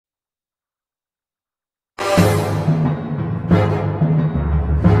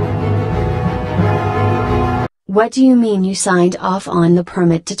What do you mean you signed off on the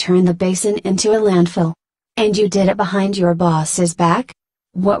permit to turn the basin into a landfill? And you did it behind your boss's back?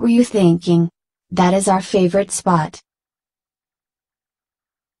 What were you thinking? That is our favorite spot.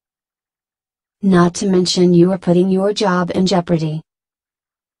 Not to mention you are putting your job in jeopardy.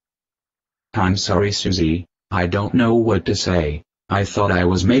 I'm sorry, Susie, I don't know what to say. I thought I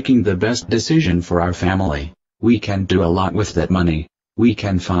was making the best decision for our family. We can do a lot with that money. We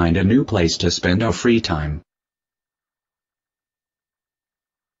can find a new place to spend our free time.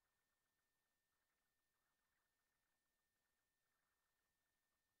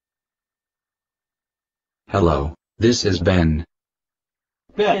 Hello, this is Ben.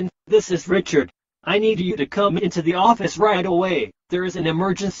 Ben, this is Richard. I need you to come into the office right away. There is an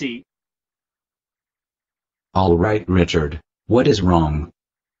emergency. All right, Richard. What is wrong?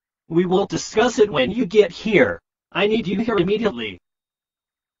 We will discuss it when you get here. I need you here immediately.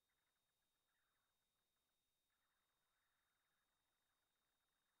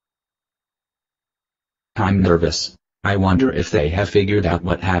 I'm nervous. I wonder if they have figured out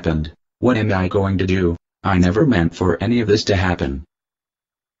what happened. What am I going to do? I never meant for any of this to happen.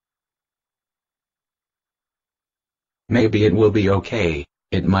 Maybe it will be okay.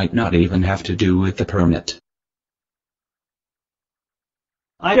 It might not even have to do with the permit.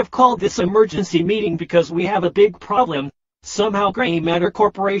 I have called this emergency meeting because we have a big problem. Somehow Gray Matter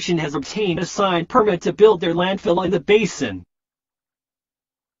Corporation has obtained a signed permit to build their landfill in the basin.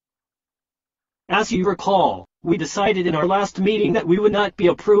 As you recall, we decided in our last meeting that we would not be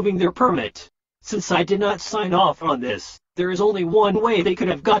approving their permit. Since I did not sign off on this, there is only one way they could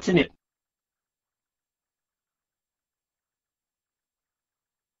have gotten it.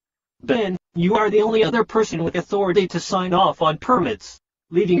 Ben, you are the only other person with authority to sign off on permits,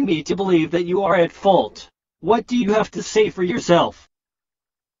 leading me to believe that you are at fault. What do you have to say for yourself?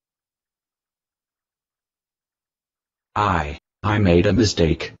 I made a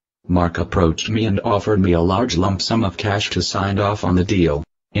mistake. Mark approached me and offered me a large lump sum of cash to sign off on the deal.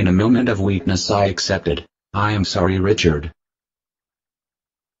 In a moment of weakness I accepted. I am sorry, Richard.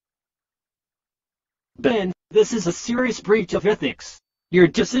 Ben, this is a serious breach of ethics. Your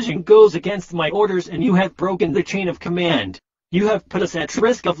decision goes against my orders and you have broken the chain of command. You have put us at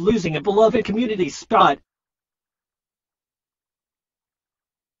risk of losing a beloved community spot.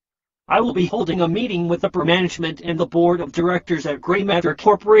 I will be holding a meeting with upper management and the board of directors at Gray Matter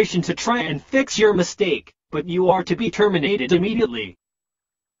Corporation to try and fix your mistake, but you are to be terminated immediately.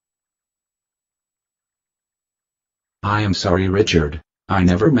 I am sorry, Richard. I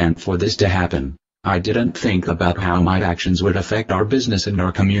never meant for this to happen. I didn't think about how my actions would affect our business and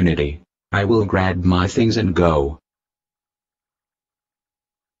our community. I will grab my things and go.